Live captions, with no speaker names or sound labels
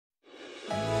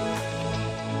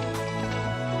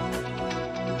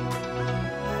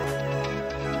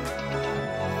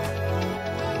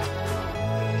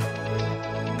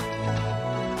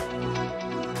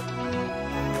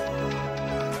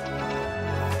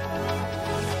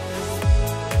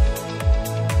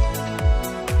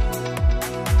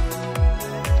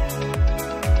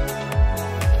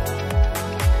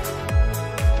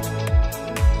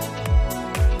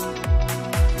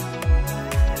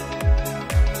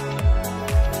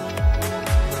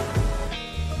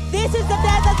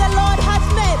the Lord has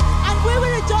made, and we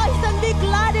will rejoice and be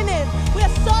glad in it. We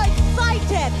are so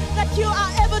excited that you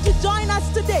are able to join us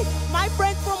today. My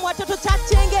friends from Watoto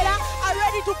Church are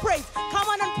ready to praise. Come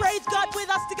on and praise God with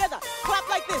us together. Clap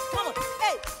like this. Come on.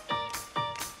 Hey.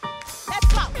 Let's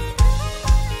clap.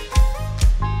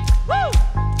 Woo!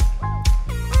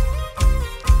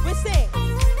 We sing.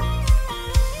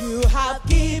 You have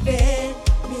given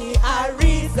me a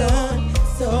reason,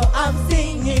 so I'm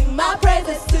singing my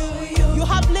praises to you. You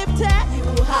have lifted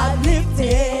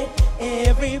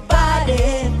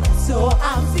everybody, so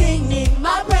I'm singing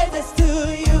my praises to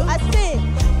you. I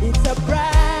sing, it's a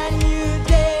brand new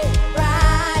day,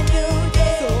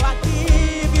 so I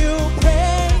give you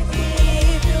praise,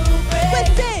 We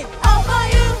sing, all for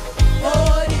you,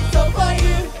 Lord, it's all for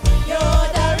you. You're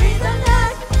the reason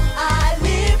that I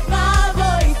lift my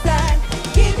voice and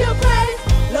give you praise.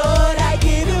 Lord, I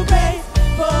give you praise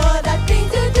for the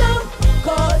things you do,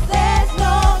 'cause there's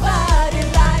nobody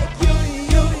like you.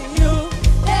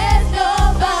 There's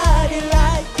nobody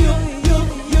like you.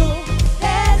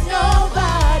 There's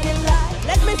nobody like.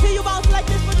 Let me see you bounce like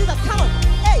this for Jesus. Come on.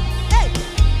 Hey, hey.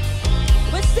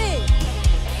 We sing.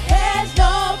 There's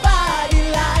nobody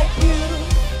like you.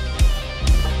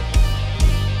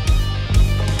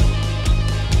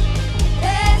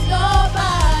 There's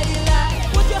nobody like.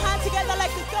 Put your hands together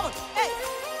like this. Come on. Hey.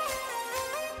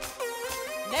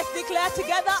 Let's declare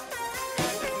together.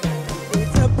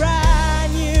 It's a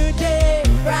brand new day.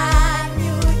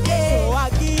 So I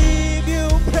give you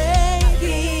praise.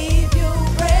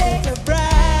 It's a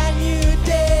brand new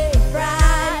day. So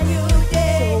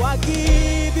I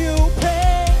give you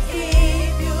praise.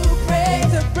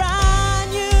 It's a brand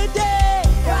new day.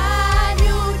 So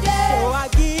I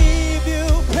give you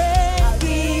praise.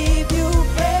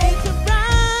 It's a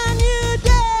brand new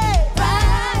day.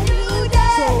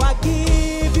 So I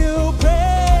give you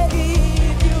praise.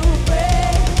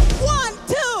 1,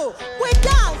 2, we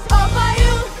dance. All for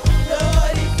you,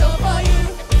 Lord, it's all for you.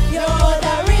 You're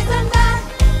the reason that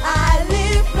I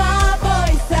lift my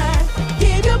voice and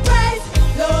give you praise.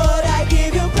 Lord, I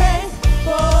give you praise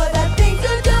for the things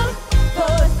you do,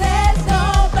 'cause there's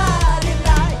nobody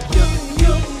like you.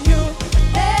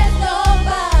 There's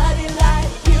nobody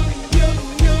like you.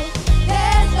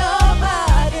 There's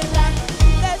nobody like.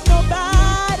 There's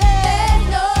nobody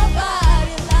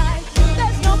like you.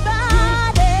 There's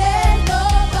nobody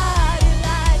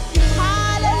like you.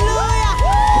 Hallelujah.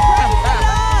 Praise the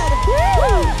Lord.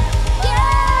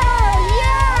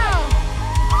 Yeah.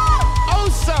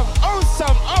 Awesome.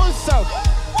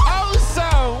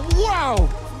 Wow.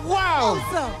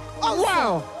 Awesome.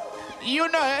 Wow. You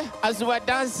know, as we were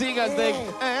dancing, as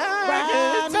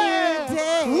Brand new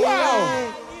day.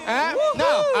 wow.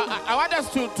 Now, I want us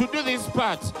to do this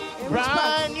part.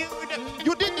 Brand new day.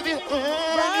 You did this.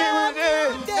 Brand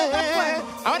new day.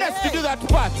 I want us to do that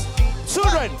part.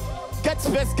 Children, get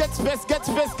space,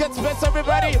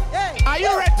 everybody. Hey. Are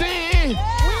you ready?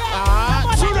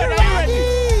 Children, are you ready?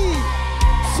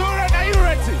 Children, are you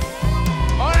ready?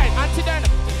 All right, until then,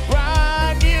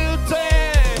 brand new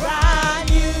day.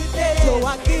 So I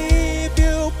give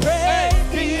you praise.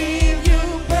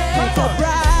 It's a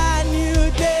brand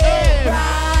new day.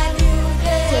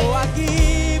 So I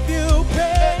give you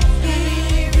praise.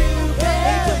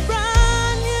 It's a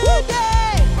brand new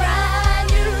day.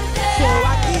 So I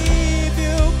give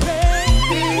you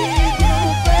praise.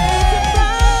 It's a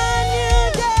brand new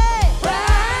day. So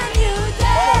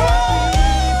I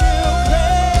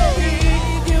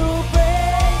give you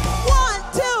praise. 1,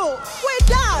 2, we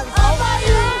dance.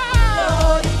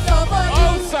 Lord, it's all for you.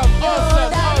 Awesome.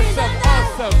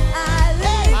 I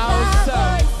lift my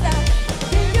voice and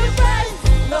give you praise.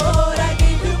 Lord, I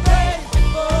give you praise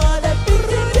for the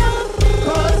things you do,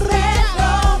 'cause there's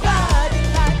nobody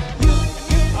like you.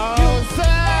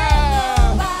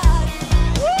 Awesome.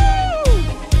 Woo!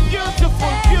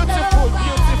 Beautiful.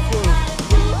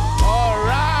 All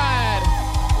right.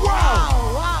 Wow.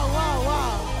 Wow.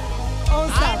 I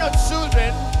Awesome. know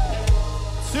children,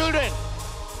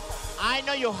 I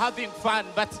know you're having fun,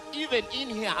 but even in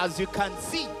here, as you can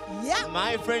see, Yeah.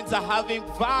 my friends are having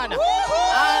fun.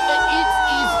 Woo-hoo! And it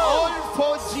is all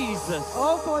for Jesus.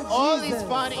 All for Jesus. All this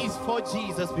fun is for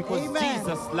Jesus, because Amen.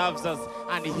 Jesus loves us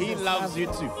and He Jesus loves loves you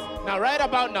us. too. Now, right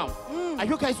about now, are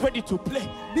you guys ready to play?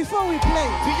 Before we play,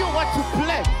 Do you want to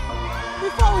play?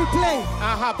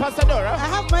 Pastor Dora? I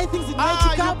have my things in my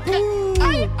teacup.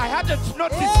 I hadn't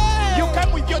noticed. Yeah. You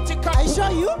come with your teacup. I show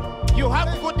you. You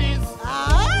have goodies.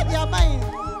 They are mine.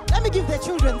 Let me give the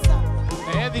children some.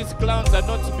 These clowns are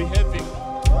not behaving.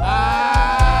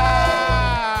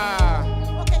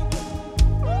 Okay.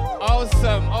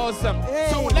 Awesome. Hey.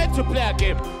 So we'd like to play a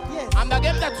game. Yes. And the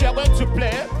game that we are going to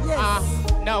play, Yes.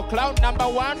 now clown number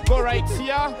 1, go right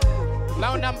here.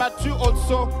 Clown number 2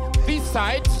 also this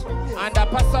side. And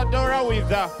Pastor Dora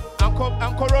with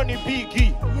Uncle Ronnie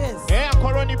Biggie. Yes. Yeah,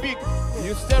 Uncle Ronnie Big.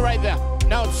 You stay right there.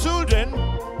 Now children,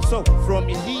 so from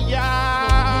here,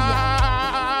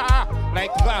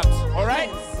 like that, all right?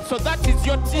 Yes. So that is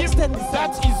your team. Extend this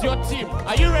That side. is your team.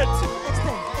 Are you ready?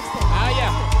 Extend.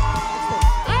 Yeah.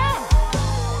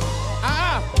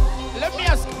 Let me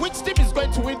ask, which team is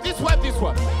going to win? This one, this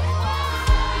one.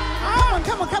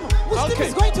 Come on. Which team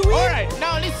is going to win? All right,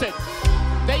 now listen.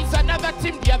 There is another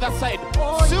team the other side.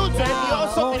 Oh, Children, yeah. you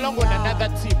also Oh, belong yeah. on another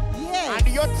team. Yes. And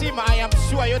your team, I am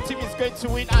sure your team is going to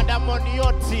win, and I'm on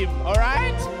your team. All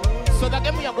right? So the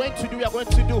game we are going to do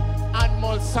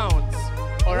animal sounds.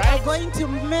 All We right? are going to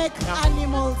make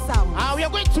animal sounds. We are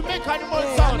going to make animal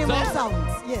sounds. Animal eh?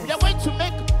 sounds, yes. We are going to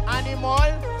make animal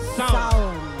sounds.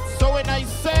 Sounds. So when I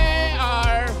say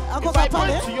if I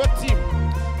point to your team,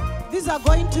 These are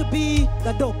going to be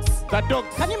the dogs. the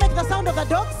dogs. Can you make the sound of the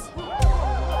dogs?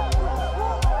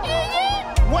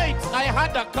 Wait, I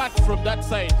had a cat from that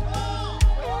side.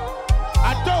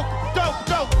 A dog.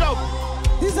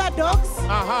 These are dogs.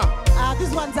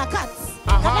 These ones are cats.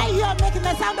 Can I hear making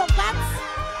the sound of cats?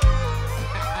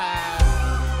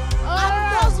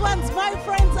 And those ones, my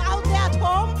friends out there at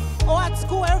home or at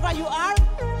school, wherever you are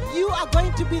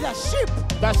going to be the sheep.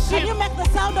 The sheep. Can you make the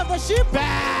sound of the sheep?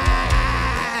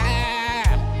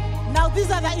 Now these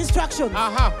are the instructions.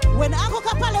 When Uncle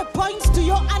Kapale points to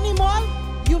your animal,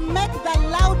 you make the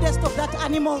loudest of that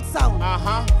animal sound.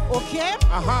 Okay?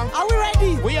 Are we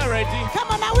ready? We are ready. Come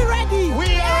on, are we ready?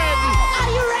 We are ready.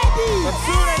 Are you ready? The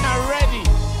children are ready.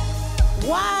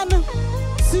 1,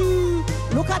 2,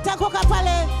 look at Uncle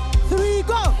Kapale. 3,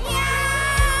 go.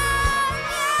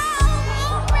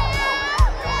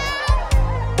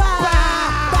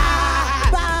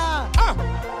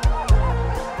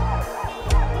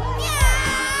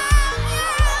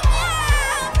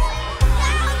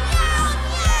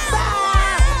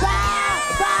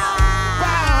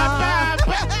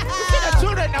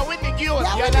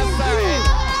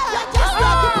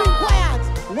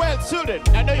 Well, children,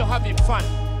 I know you're having fun.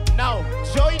 Now,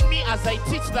 join me as I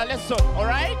teach the lesson, all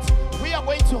right? We are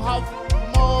going to have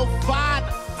more fun.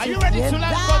 Are you ready to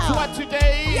learn God's word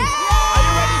today? Yeah! Are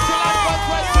you ready to learn God's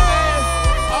word today?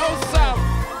 Awesome.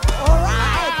 All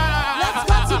right. Let's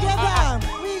go together.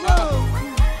 We go.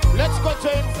 Let's go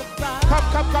join.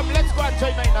 Come. Let's go and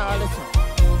join in our lesson.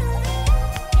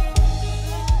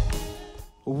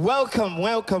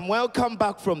 Welcome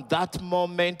back from that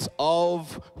moment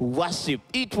of worship.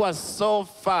 It was so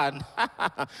fun.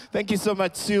 Thank you so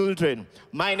much, children.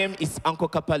 My name is Uncle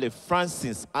Kapale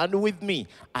Francis, and with me,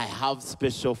 I have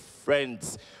special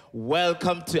friends.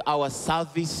 Welcome to our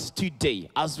service today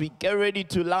as we get ready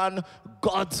to learn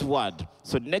God's word.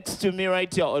 So next to me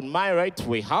right here on my right,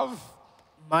 we have...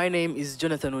 My name is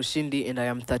Jonathan Oshindi, and I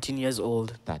am 13 years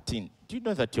old. 13. Do you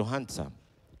know that you're handsome?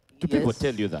 Do Yes. people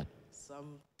tell you that?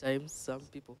 Sometimes, some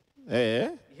people. Eh?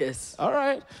 Yes. All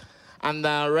right. And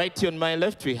right here on my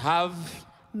left, we have...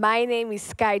 My name is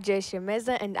Sky J.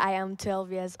 Shemeza, and I am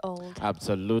 12 years old.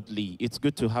 Absolutely. It's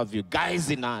good to have you guys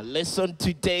in our lesson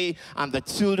today, and the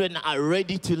children are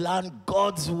ready to learn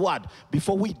God's word.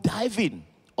 Before we dive in,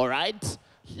 all right,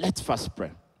 let's first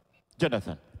pray.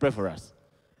 Jonathan, pray for us.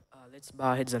 Let's bow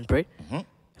our heads and pray.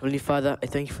 Heavenly Father, I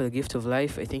thank you for the gift of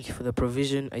life. I thank you for the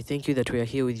provision. I thank you that we are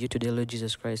here with you today, Lord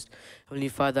Jesus Christ. Heavenly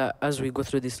Father, as we go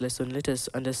through this lesson, let us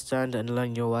understand and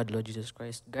learn your word, Lord Jesus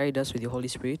Christ. Guide us with your Holy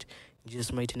Spirit. In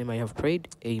Jesus' mighty name I have prayed.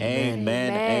 Amen.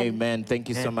 Amen. Thank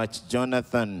you so much,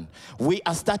 Jonathan. We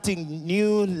are starting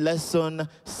new lesson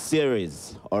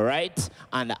series, all right?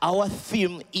 And our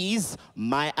theme is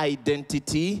My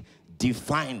Identity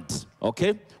Defined,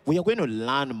 okay? We are going to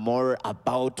learn more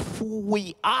about who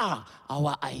we are,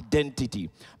 our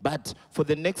identity. But for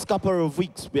the next couple of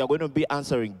weeks, we are going to be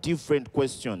answering different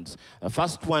questions. The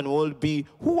first one will be,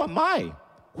 who am I?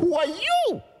 Who are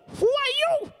you? Who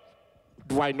are you?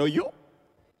 Do I know you?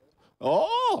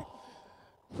 Oh,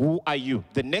 who are you?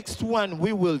 The next one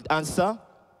we will answer,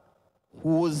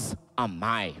 whose am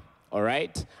I? All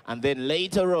right? And then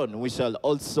later on, we shall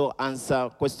also answer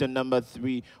question number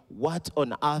 3, what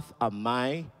on earth am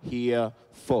I here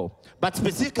for? But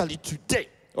specifically today,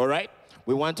 all right,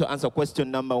 we want to answer question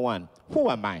number 1. Who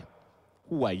am I?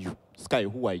 Who are you? Sky,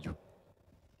 who are you?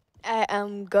 I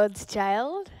am God's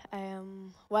child. I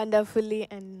am wonderfully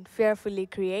and fearfully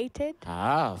created.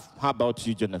 How about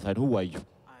you, Jonathan? Who are you?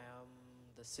 I am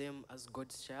the same as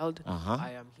God's child. Uh-huh. I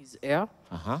am his heir.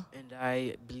 Uh-huh. And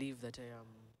I believe that I am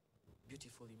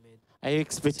Beautifully made. I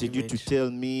expected you to image. tell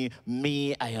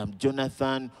me, I am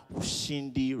Jonathan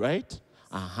Ushindi, right?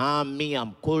 Me,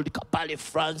 I'm called Kapale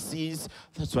Francis.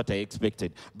 That's what I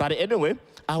expected. But anyway,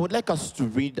 I would like us to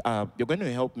read, you're going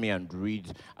to help me and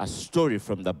read a story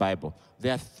from the Bible.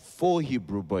 There are 4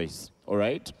 Hebrew boys, all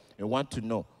right? You want to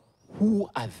know who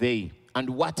are they and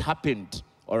what happened,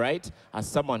 all right? As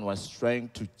someone was trying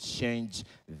to change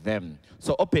them.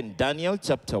 So open Daniel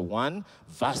chapter 1,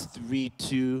 verse 3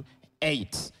 to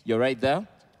 8. You're right there?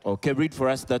 Okay, read for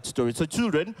us that story. So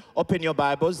children, open your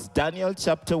Bibles, Daniel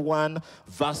chapter 1,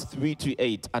 verse 3 to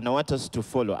 8. And I want us to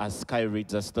follow as Sky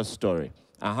reads us the story.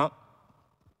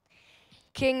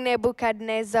 King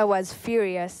Nebuchadnezzar was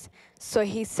furious, so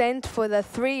he sent for the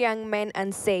 3 young men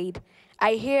and said,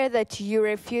 I hear that you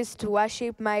refuse to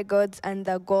worship my gods and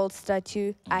the gold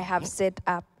statue I have set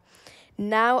up.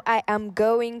 Now I am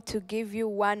going to give you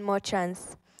one more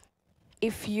chance.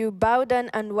 If you bow down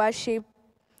and worship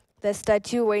the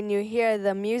statue when you hear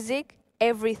the music,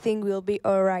 everything will be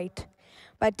all right.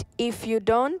 But if you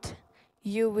don't,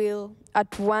 you will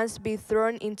at once be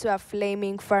thrown into a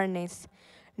flaming furnace.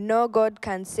 No God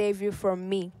can save you from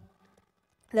me.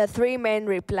 The 3 men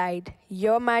replied,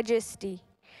 Your Majesty,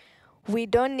 we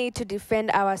don't need to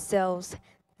defend ourselves.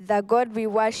 The God we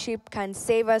worship can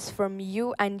save us from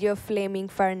you and your flaming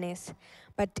furnace.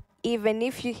 But even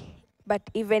if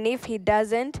he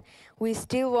doesn't, we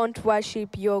still won't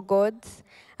worship your gods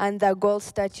and the gold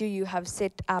statue you have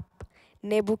set up.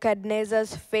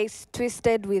 Nebuchadnezzar's face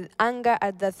twisted with anger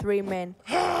at the 3 men.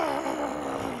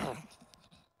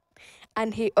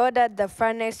 And he ordered the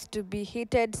furnace to be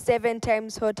heated 7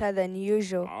 times hotter than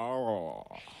usual.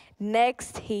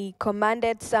 Next, he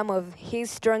commanded some of his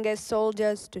strongest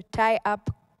soldiers to tie up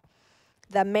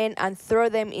the men and throw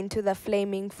them into the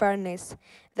flaming furnace.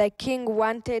 The king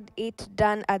wanted it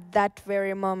done at that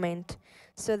very moment.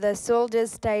 So the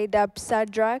soldiers tied up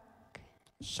Shadrach,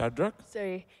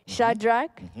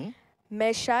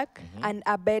 Meshach, and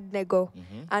Abednego,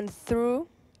 and threw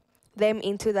them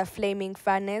into the flaming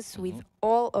furnace with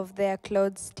all of their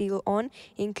clothes still on,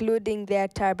 including their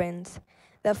turbans.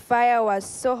 The fire was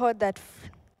so hot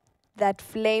that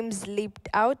flames leaped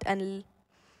out and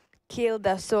killed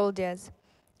the soldiers.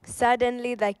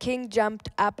 Suddenly the king jumped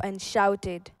up and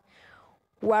shouted,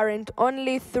 Weren't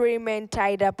only 3 men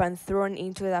tied up and thrown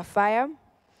into the fire?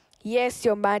 Yes,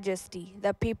 your majesty,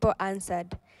 the people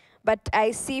answered. But I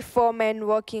see 4 men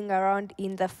walking around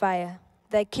in the fire.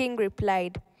 The king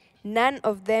replied, None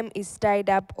of them is tied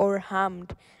up or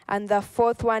harmed, and the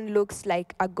 4th one looks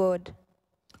like a god.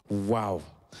 Wow.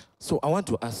 So I want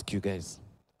to ask you guys,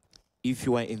 if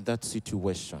you are in that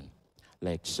situation,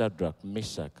 like Shadrach,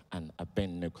 Meshach, and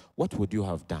Abednego, what would you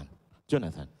have done?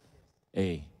 Jonathan,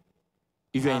 hey,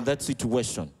 if you're in that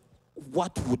situation,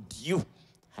 what would you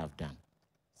have done?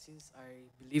 Since I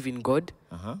believe in God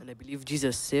and I believe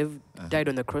Jesus died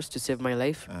on the cross to save my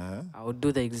life, I would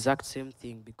do the exact same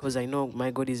thing because I know my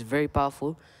God is very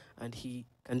powerful and he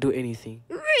can do anything.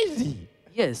 Really?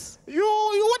 Yes. You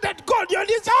want that God? You're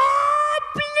this.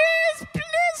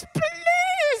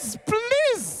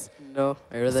 Please. No,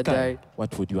 I rather Sky, die.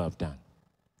 what would you have done?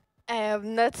 I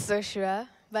am not so sure,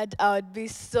 but I would be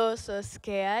so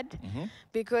scared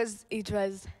because it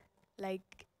was like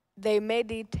they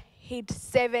made it hit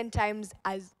 7 times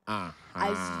as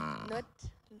not.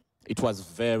 It was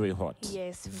very hot.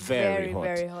 Yes, very hot.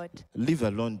 very hot. Leave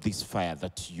alone this fire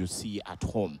that you see at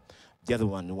home. The other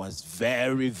one was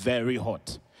very, very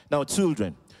hot. Now,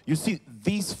 children, you see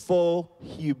these 4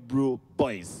 Hebrew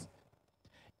boys,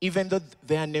 even though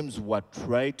their names were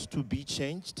tried to be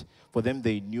changed, for them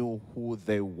they knew who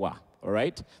they were. All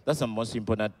right? That's the most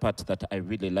important part that I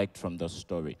really liked from the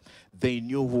story. They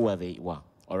knew who they were.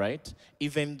 All right?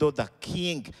 Even though the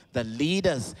king, the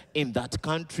leaders in that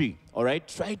country, all right,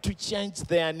 tried to change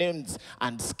their names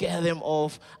and scare them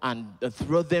off and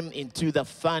throw them into the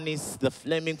furnace, the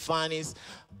flaming furnace,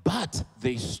 but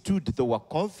they stood, they were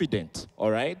confident,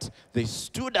 all right? They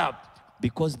stood up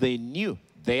because they knew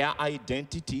their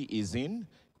identity is in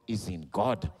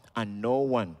God, and no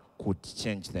one could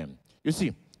change them. You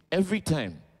see, every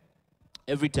time,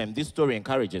 this story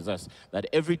encourages us that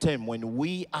every time when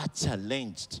we are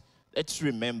challenged, let's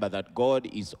remember that God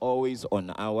is always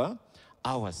on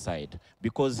our side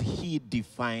because he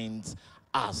defines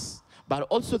us. But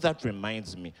also that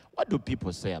reminds me, what do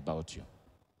people say about you?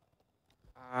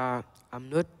 I'm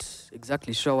not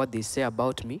exactly sure what they say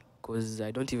about me because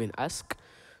I don't even ask.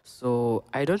 So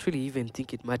I don't really even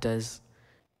think it matters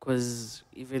because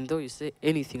even though you say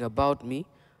anything about me,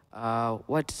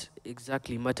 what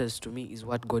exactly matters to me is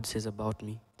what God says about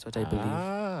me. That's what I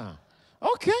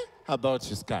believe. Okay. How about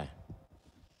you, Sky?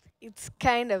 It's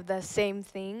kind of the same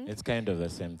thing. It's kind of the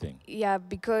same thing. Yeah,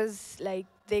 because like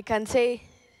they can say,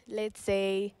 let's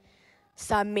say,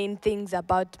 some mean things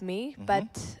about me,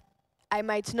 but I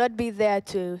might not be there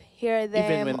to hear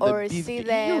them or see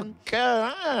them.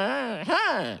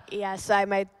 Yeah, so I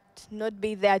might not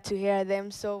be there to hear them.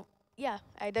 So yeah,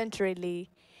 I don't really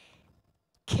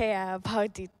care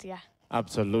about it. Yeah.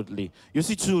 Absolutely. You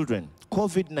see, children,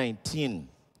 COVID-19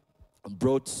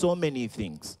 brought so many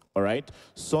things, all right?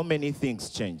 So many things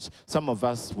changed. Some of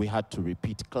us, we had to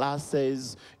repeat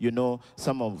classes, you know.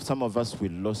 Some of us, we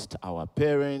lost our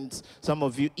parents. Some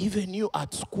of you, even you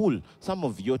at school, some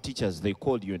of your teachers, they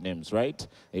called you names, right?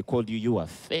 They called you, you are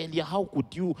failure. How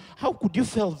could you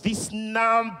fail this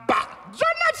number?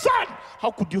 Jonathan,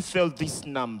 how could you fail this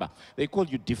number? They call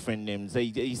you different names.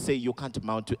 They say you can't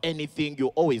amount to anything. You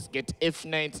always get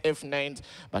F9s.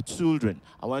 But children,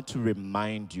 I want to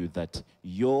remind you that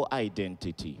your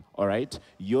identity, all right?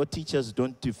 Your teachers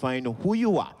don't define who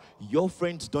you are. Your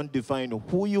friends don't define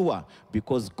who you are,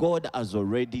 because God has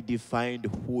already defined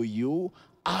who you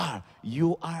are.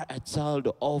 You are a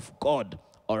child of God,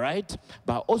 all right?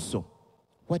 But also,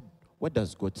 what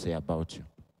does God say about you?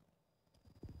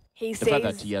 He The fact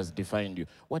says that he has defined you.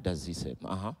 What does he say?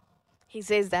 he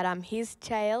says that I'm his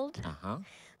child, Uh-huh.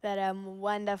 that I'm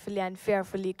wonderfully and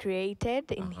fearfully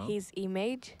created in his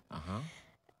image. Uh-huh.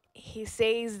 He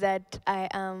says that I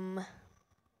am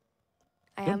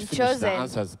Don't finish the chosen.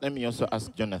 answers. Let me also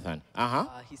ask Jonathan. Uh-huh.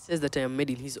 He says that I am made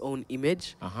in his own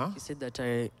image. Uh-huh. He said that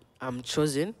I am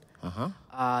chosen.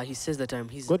 Uh-huh. He says that I'm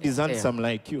his God is heir. handsome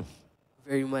like you.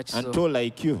 Very much And so. tall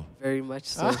like you. Very much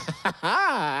so.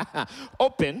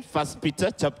 Open 1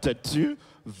 Peter chapter 2,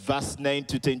 verse 9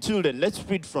 to 10. Children, let's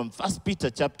read from 1 Peter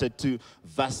chapter 2,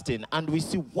 verse 10. And we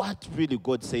see what really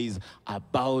God says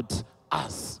about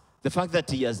us. The fact that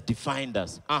he has defined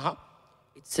us.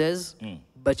 It says,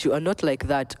 but you are not like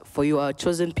that, for you are a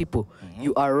chosen people.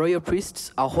 You are royal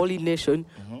priests, a holy nation,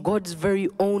 God's very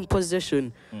own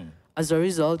possession. As a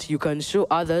result, you can show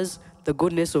others the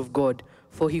goodness of God,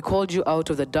 for he called you out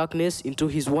of the darkness into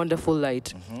his wonderful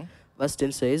light. Verse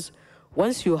 10 says,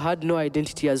 once you had no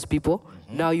identity as people,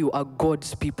 now you are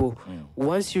God's people.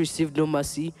 Once you received no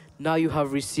mercy, now you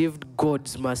have received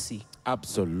God's mercy.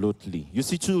 Absolutely. You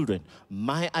see, children,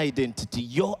 my identity,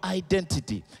 your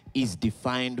identity is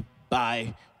defined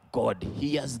by God.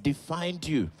 He has defined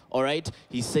you, all right?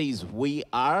 He says we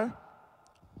are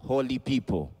holy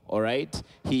people, all right?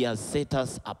 He has set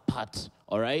us apart,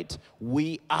 all right?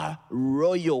 We are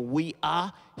royal. We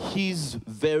are his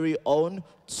very own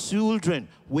children.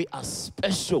 We are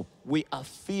special. We are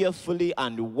fearfully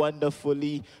and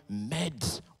wonderfully made,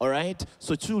 all right?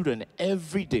 So children,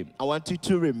 every day, I want you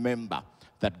to remember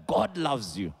that God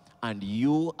loves you and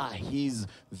you are his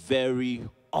very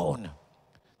own.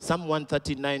 Psalm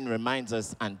 139 reminds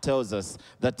us and tells us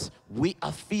that we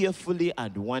are fearfully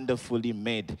and wonderfully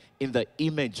made in the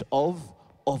image of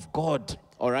God,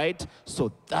 all right?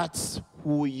 So that's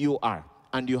who you are.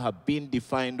 And you have been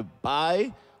defined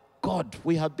by God.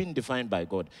 We have been defined by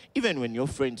God. Even when your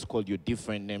friends call you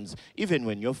different names, even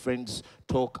when your friends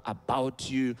talk about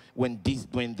you, when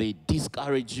they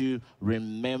discourage you,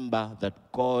 remember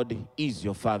that God is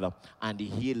your Father and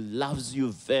he loves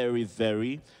you very,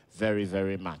 very, very,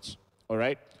 very much. All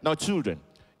right? Now, children,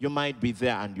 you might be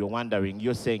there and you're wondering,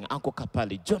 you're saying, Uncle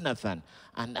Kapali, Jonathan,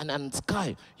 and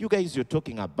Sky, you guys, you're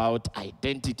talking about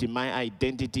identity, my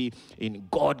identity in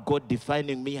God, God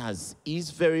defining me as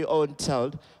his very own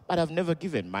child, but I've never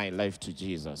given my life to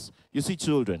Jesus. You see,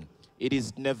 children, it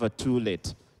is never too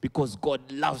late because God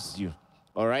loves you,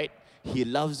 all right? He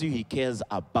loves you, he cares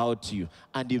about you,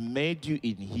 and he made you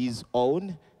in his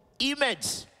own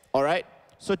image, all right?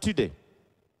 So today,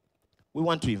 we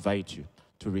want to invite you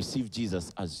to receive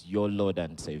Jesus as your Lord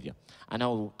and Savior. And I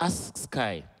will ask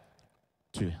Sky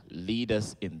to lead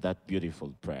us in that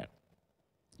beautiful prayer.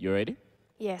 You ready?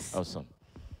 Yes. Awesome.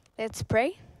 Let's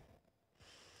pray.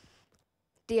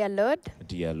 Dear Lord,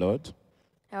 Dear Lord,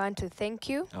 I want to thank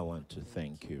you I want to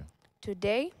thank you.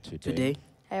 today. Today,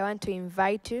 I want to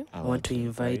invite you I want to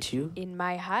invite you in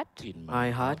my heart. in my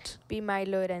heart, Be my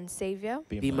Lord and Savior.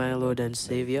 be my Lord and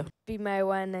Savior, Be my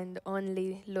one and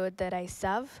only Lord that I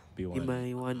serve. be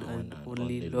my one and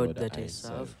only Lord that I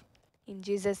serve. In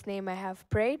Jesus' name I have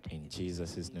prayed. In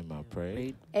Jesus' name I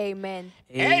pray. Amen.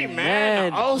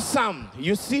 Amen. Awesome.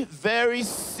 You see, very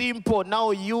simple.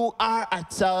 Now you are a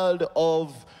child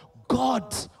of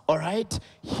God, all right?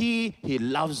 He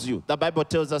loves you. The Bible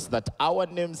tells us that our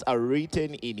names are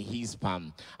written in his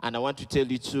palm. And I want to tell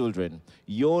you, children,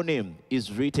 your name is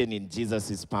written in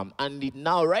Jesus' palm. And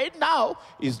right now,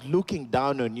 is looking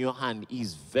down on your hand.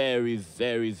 He's very,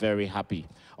 very, very happy.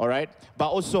 all right? But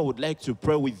also I would like to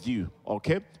pray with you,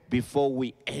 okay? Before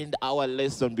we end our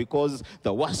lesson, because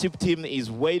the worship team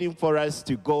is waiting for us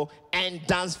to go and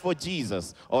dance for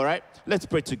Jesus, all right? Let's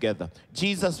pray together.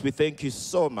 Jesus, we thank you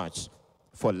so much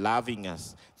for loving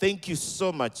us. Thank you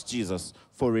so much, Jesus,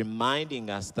 for reminding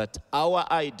us that our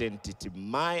identity,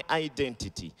 my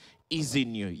identity, is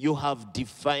in you. You have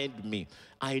defined me.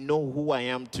 I know who I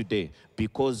am today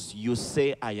because you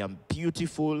say I am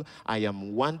beautiful, I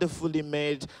am wonderfully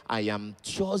made, I am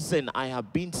chosen, I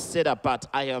have been set apart,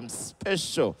 I am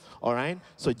special, all right?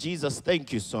 So Jesus,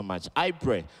 thank you so much. I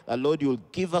pray that, Lord, you'll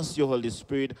give us your Holy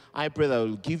Spirit. I pray that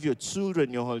you'll give your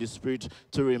children your Holy Spirit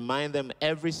to remind them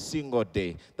every single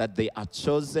day that they are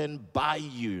chosen by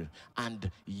you and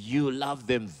you love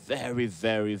them very,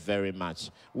 very, very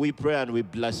much. We pray and we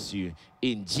bless you.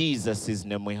 In Jesus'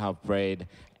 name we have prayed.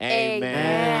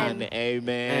 Amen.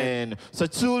 Amen. So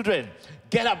children,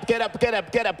 get up, get up, get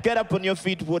up, get up, get up on your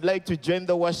feet. Would like to join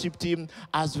the worship team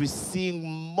as we sing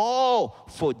more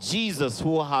for Jesus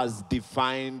who has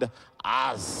defined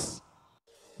us.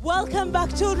 Welcome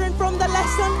back, children, from the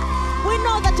lesson. We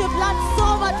know that you've learned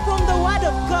so much from the Word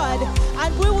of God,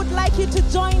 and we would like you to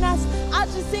join us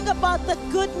as we sing about the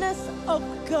goodness of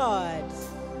God.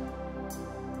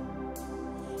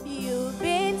 You've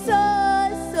been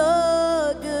so,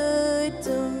 so good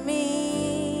to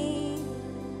me.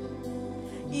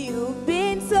 You've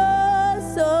been so,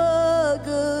 so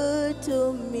good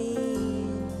to me.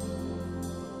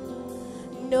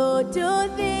 No, to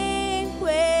think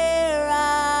where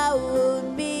I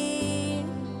would be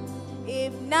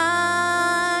if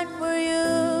not for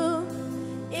you,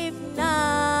 if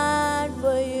not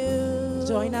for you.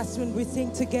 Join us when we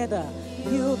sing together.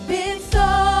 You've been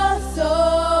so,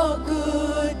 so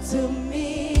good to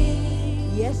me.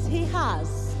 Yes, He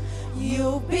has.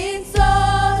 You've been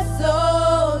so,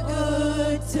 so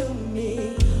good to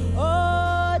me.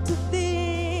 Oh, to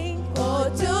think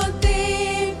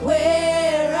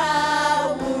where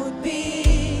I would be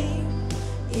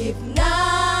if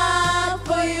not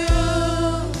for you,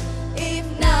 if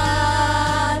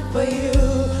not for you.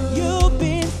 You've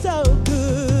been so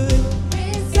good.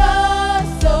 Been so,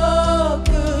 so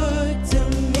good to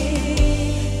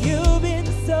me. You've been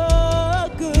so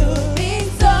good. Been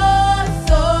so,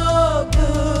 so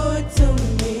good to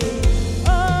me.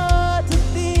 Oh, to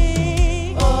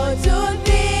think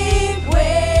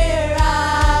where I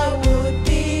would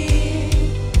be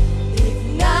if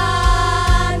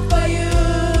not for you,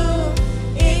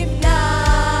 if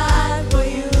not for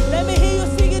you. Let me hear you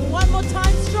sing it one more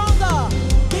time stronger.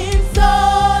 Been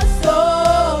so,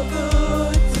 so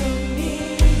good to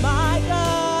me. My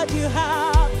God, you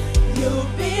have.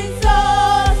 You've been so,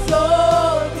 so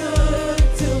good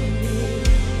to me.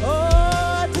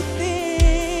 Oh, to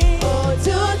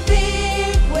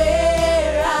think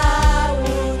where I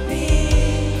would be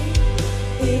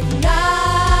if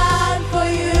not for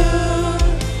you,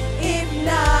 if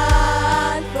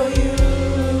not for you.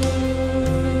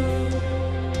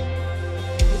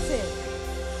 listen.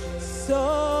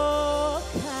 So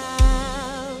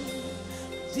come,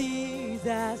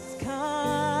 Jesus,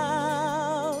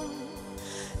 come.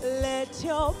 Let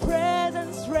your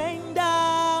presence rain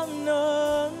down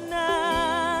on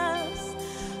us.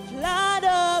 Flood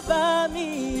over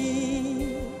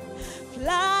me.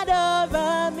 Flood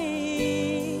over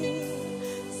me.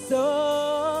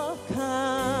 So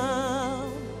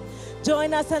come.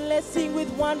 Join us and let's sing with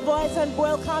one voice and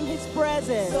welcome His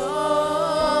presence.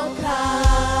 So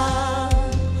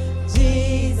come,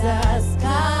 Jesus,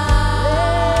 come.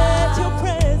 Let your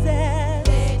presence.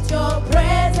 Let your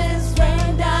presence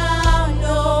rain down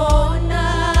on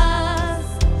us.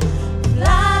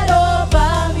 Flood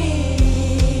over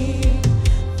me.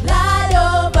 Flood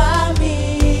over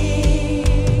me.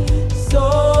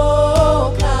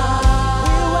 So come.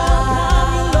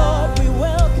 We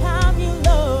welcome you,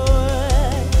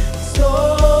 Lord. So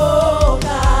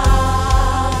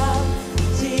come,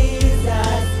 Jesus.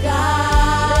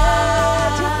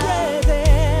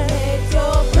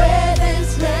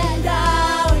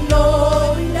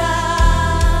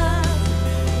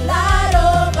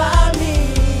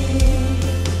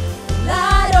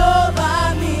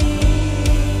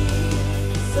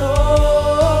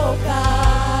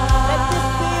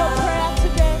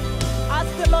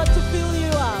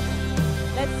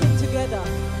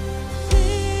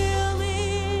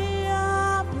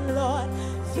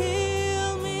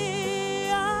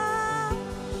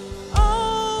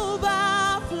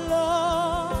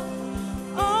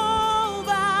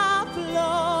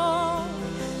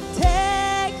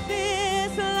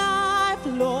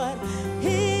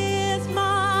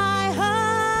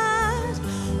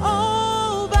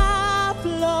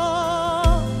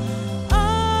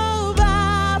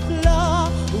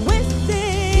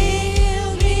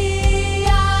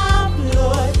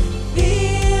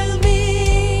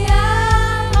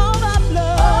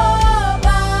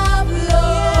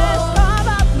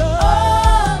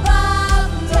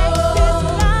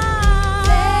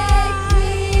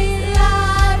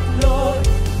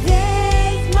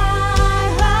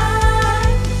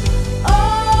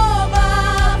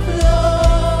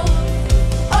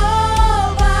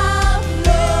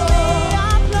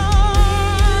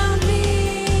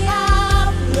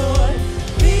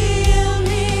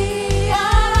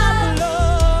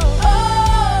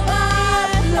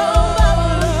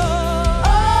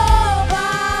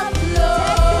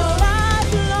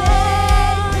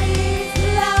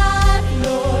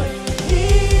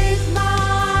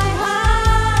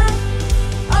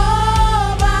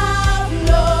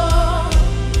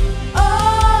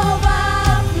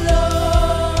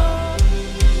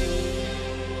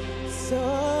 So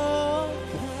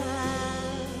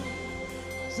come,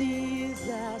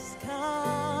 Jesus,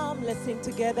 come. Let's sing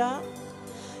together.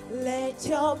 Let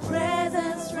your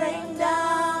presence rain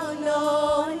down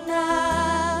on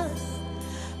us.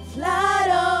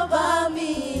 Flood over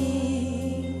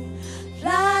me.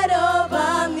 Flood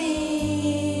over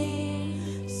me.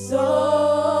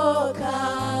 So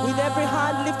come. With every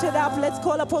hand lifted up, let's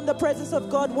call upon the presence of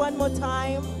God one more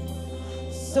time.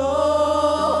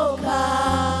 So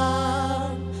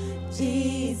come,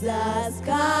 Jesus,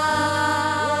 come.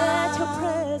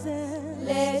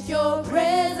 Let your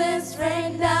presence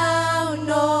rain down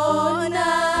on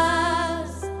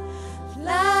us.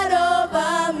 Flood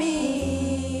over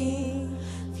me,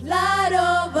 flood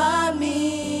over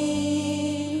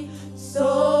me.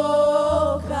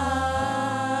 So come.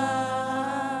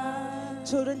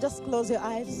 Children, just close your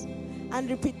eyes and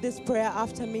repeat this prayer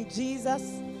after me. Jesus,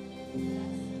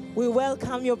 we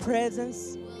welcome your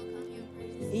presence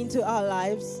into our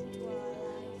lives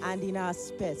and in our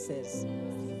spaces.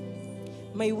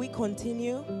 May we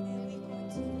continue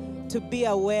to be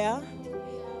aware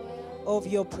of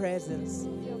your presence.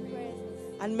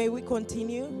 And may we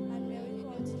continue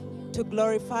to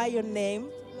glorify your name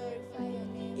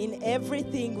in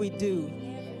everything we do.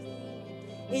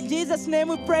 In Jesus' name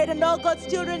we pray, and all God's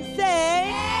children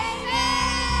say,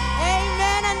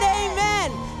 Amen and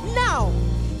amen. Now,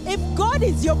 if God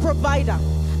is your provider,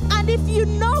 and if you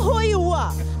know who you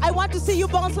are, I want to see you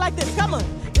bounce like this. Come on.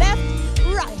 Left,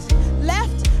 right.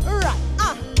 Left, right.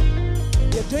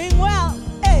 You're doing well.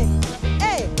 Hey,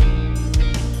 hey.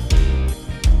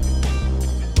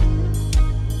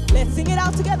 Let's sing it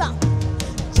out together.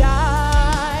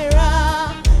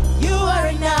 Jireh, you are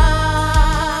enough.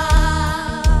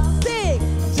 Sing.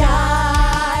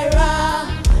 Jireh,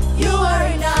 you are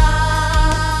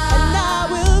enough. And I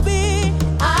will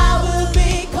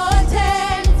be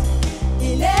content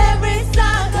in every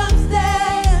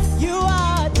circumstance. You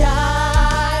are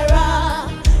Jireh,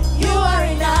 you are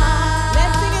enough.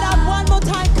 Let's sing it out one more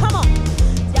time. Come on.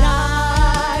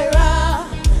 Jireh,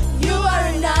 you are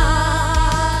enough.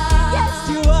 Yes,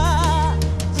 you are.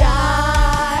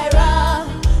 Jireh,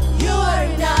 you are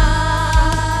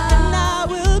enough. And I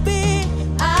will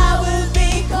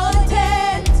be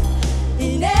content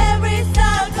in every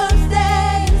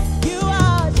circumstance. You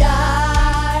are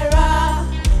Jireh,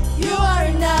 you are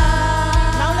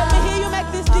enough. Now let me hear you make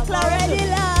this declaration.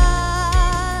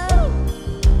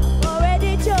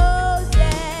 Already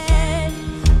chosen.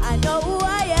 I know who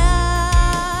I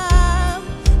am.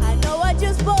 I know what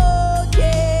you've spoken.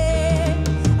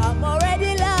 I'm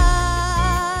already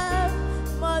loved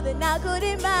more than I could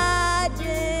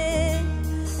imagine.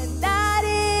 And that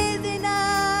is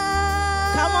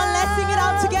enough. Come on, let's sing it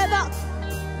out together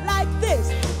like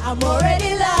this. I'm already